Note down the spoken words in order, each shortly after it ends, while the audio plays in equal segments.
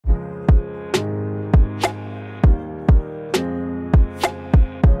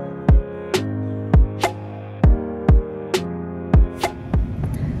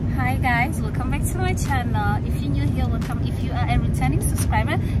channel. If you're new here, welcome. If you are a returning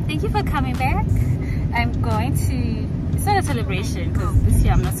subscriber, thank you for coming back. I'm going to, it's not a celebration because this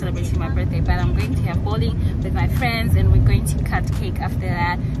year I'm not celebrating my birthday, but I'm going to have bowling with my friends and we're going to cut cake after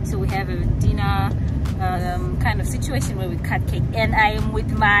that. So we have a dinner kind of situation where we cut cake, and I am with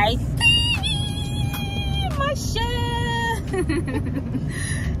my baby, Masha.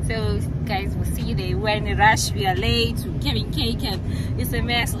 So guys, we'll see you there. We're in a rush, we are late, we're getting cake and it's a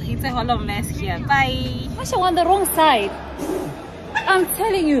mess. It's a whole mess here. Bye. Masha, on the wrong side. I'm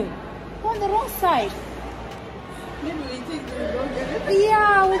telling you, on the wrong side.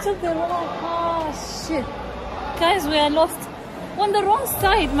 Yeah, we took the wrong. Oh shit, guys, we are lost. On the wrong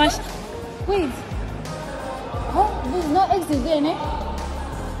side, Masha. Wait. Oh, there's no exit there, ne?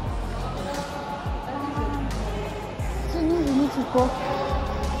 So we need to go.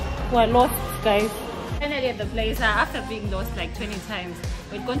 We're lost, guys. Finally at the place, after being lost like 20 times,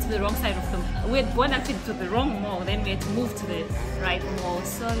 we'd gone to the wrong side of the, we'd gone actually to the wrong mall, then we had to move to the right mall.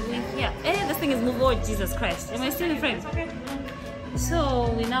 So we're here. Hey, this thing is moving. Oh, Jesus Christ. Am I still in front?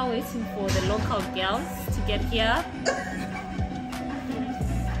 So we're now waiting for the local girls to get here.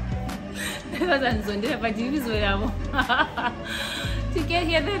 To get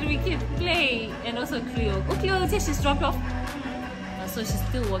here, then we can play. And also Cleo. Oh, Cleo, she's dropped off. So she's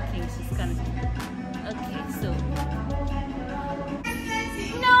still walking. She's coming. Okay, so.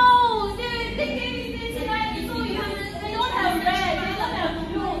 No! They gave me tonight. So they don't have red. They don't have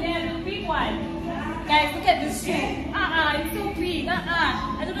blue. They have the big one. Guys, look at this shoe. It's so big.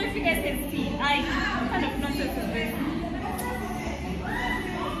 I don't know if you guys can see. What kind of nonsense is this?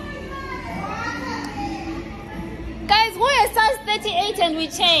 Guys, we're size 38 and we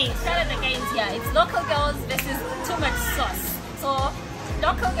changed. Started the games here. It's local girls versus too much sauce. So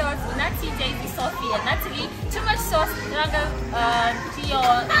local girls, Nati, Daisy, Sophie, and Natalie. Too much sauce, Raga, Theo,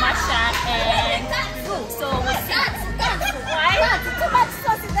 Masha, and Fu. So we'll see. Why? Too much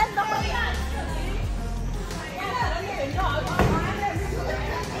sauce is that local girls.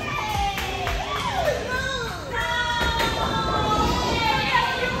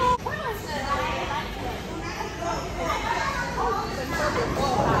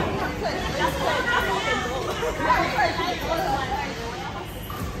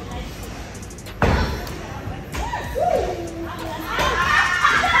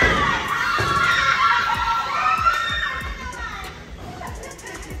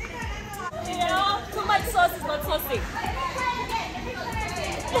 Too much sauce is not saucing.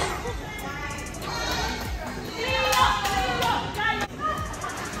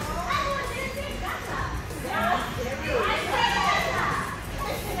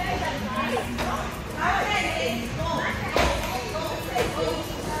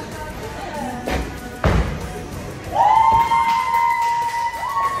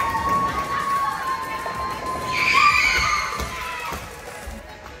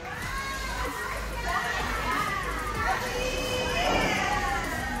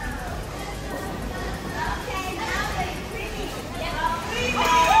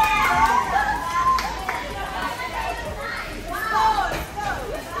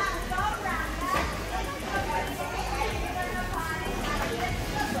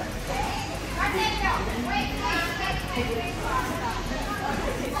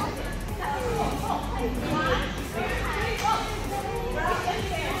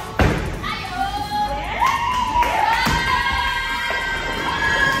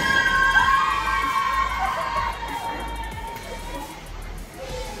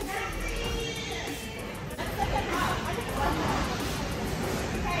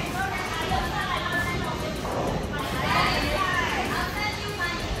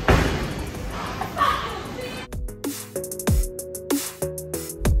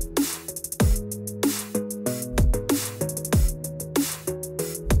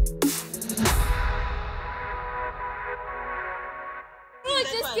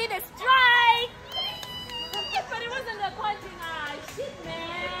 Just did a strike! But it wasn't the quality. Shit,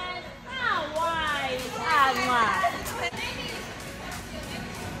 man. Why? Why?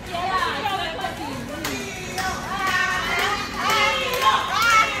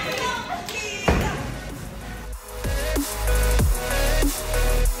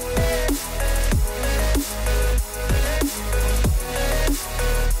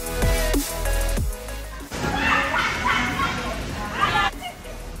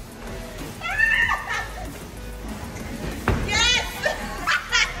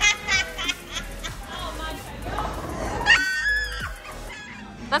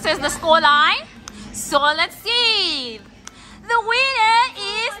 That says the score line. So let's see. The winner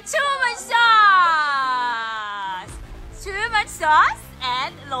is too much sauce. Too much sauce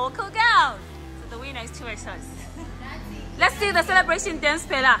and local girls. So the winner nice towards us. Let's see the celebration dance,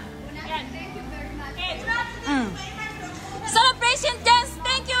 Pela. Celebration dance.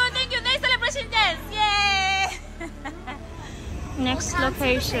 Thank you. Nice celebration dance. Yay! Next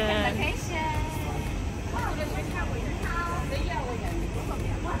location.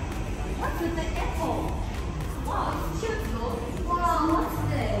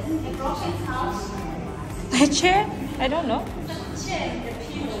 A chair? I don't know.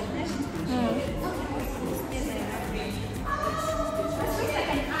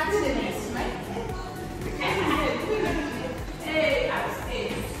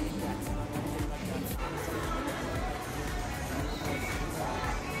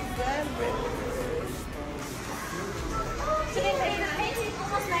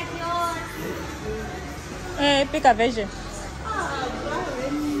 Pick a version.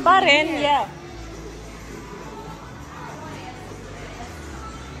 Bahrain, yeah.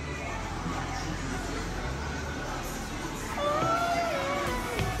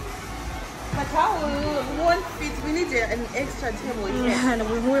 But how we won't fit? We need an extra table here. Yeah, no,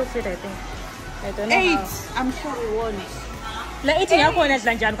 we will fit, I think. I don't know. 8. How. I'm sure we won't. Like 8 yako na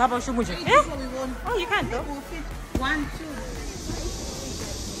lanjan ka ba shumuje. We won't. Oh, you can't though. We'll fit 1, 2.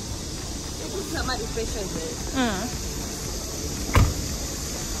 Summer refreshers there.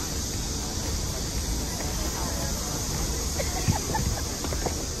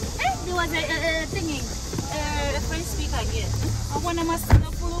 There was a thingy, a French speaker here. I want to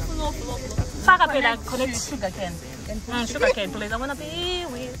follow. Faka pela connect sugar cane. sugar cane, please. I want to be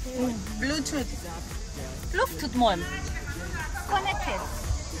with you. Bluetooth. Bluetooth one. Connected.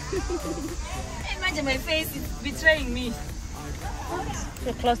 Imagine my face is betraying me.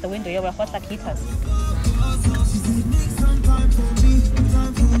 You close the window, you were hot like heaters.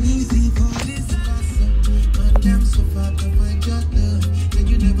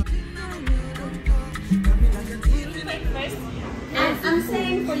 I'm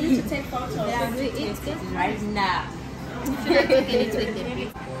saying for you to take photos. Yeah. It's good right now.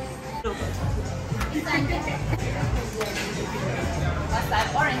 What's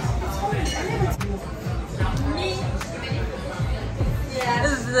that? Orange.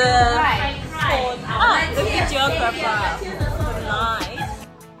 This is the videographer. Nice.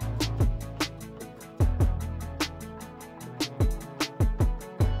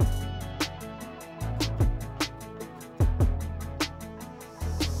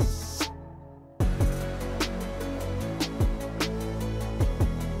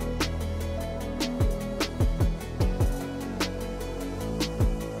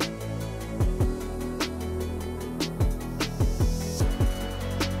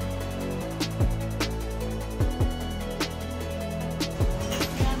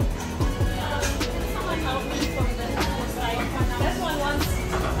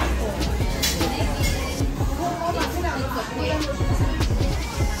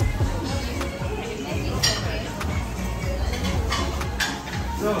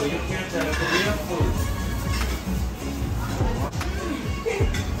 So you can tell Korean food.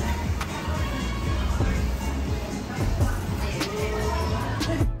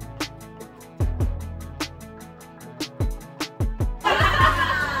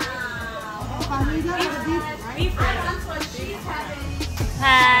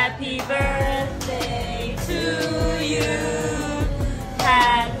 Happy birthday to you.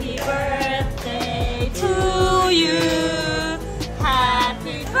 Happy birthday to you.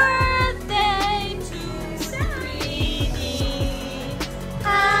 Happy birthday to Sweetie.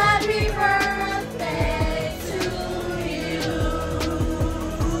 Happy birthday to you.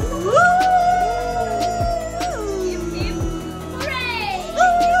 Woo! Hip, hip. Hooray!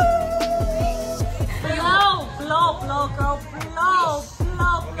 Blow, blow, blow, girl, blow,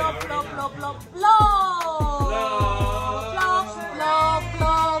 blow, blow, blow, blow, blow, blow. Blow, blow,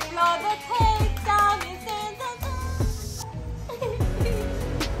 blow, blow the cake down and then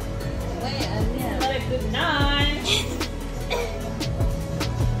What a good night.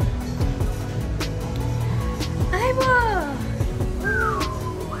 I will.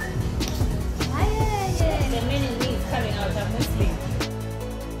 The mini me is coming out. I'm Muslim.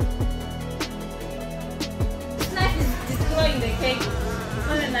 This knife is destroying the cake. It's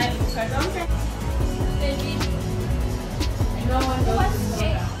not a knife to cut off. I don't want to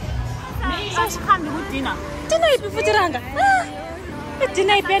dinner. Dinner is before dinner.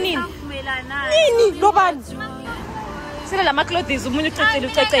 Dinner is nini? Lobani. Sila la clothes umunye ucecela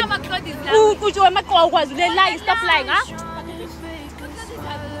ucecela. Ukusho amaqwa ukwazi uleline stop lying, huh?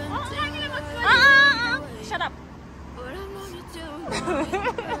 Shut up.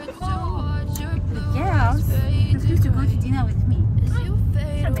 The girls refuse to go to dinner with me.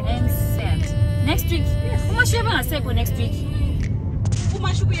 And sad. Next week Seko next week.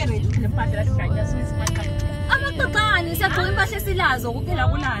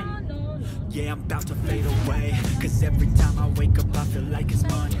 Yeah, I'm about to fade away, cause every time I wake up I feel like it's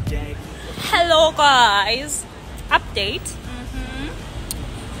Monday. Hello guys, update.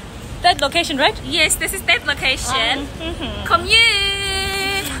 Third location, right? Yes, this is that location.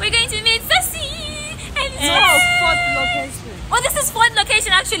 Commute. We're going to meet Sassy. And Fourth location. oh, this is fourth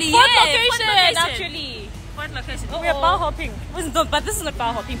location actually. Fourth Yeah, location, fourth actually. Fourth location. We are bar hopping. No, but this is not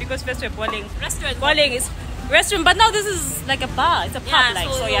bar hopping because first we're bowling. Restaurant. Bowling is restaurant, but now this is like a bar. It's a pub, like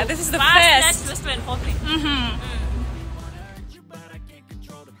so. Yeah, this is the bar first. slash restaurant hopping. But I can't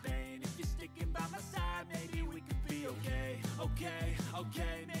control the pain. If you're sticking by my side, maybe we could be okay.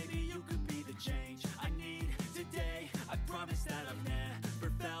 Okay, maybe you could be the change I need today. I promise that I've never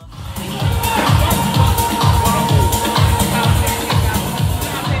felt.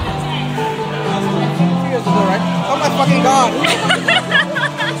 Oh my fucking god!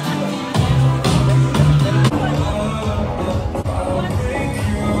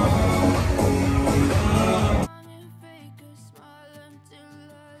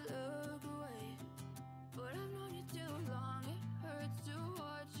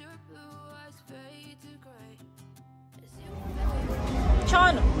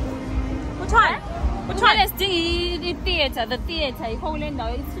 China. What time? What time? Let's do the theater. The theater. It's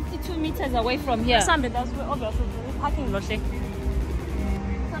 52 meters away from here. Sunday, that's obviously the parking lot.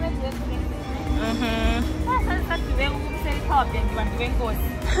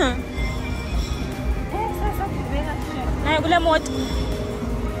 Kule moto.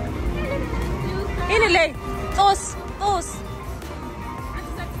 Ini le. Tos.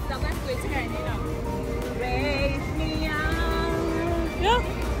 Yeah.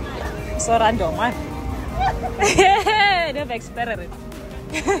 So random, man. Never expected it.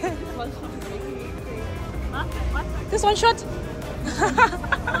 This one shot.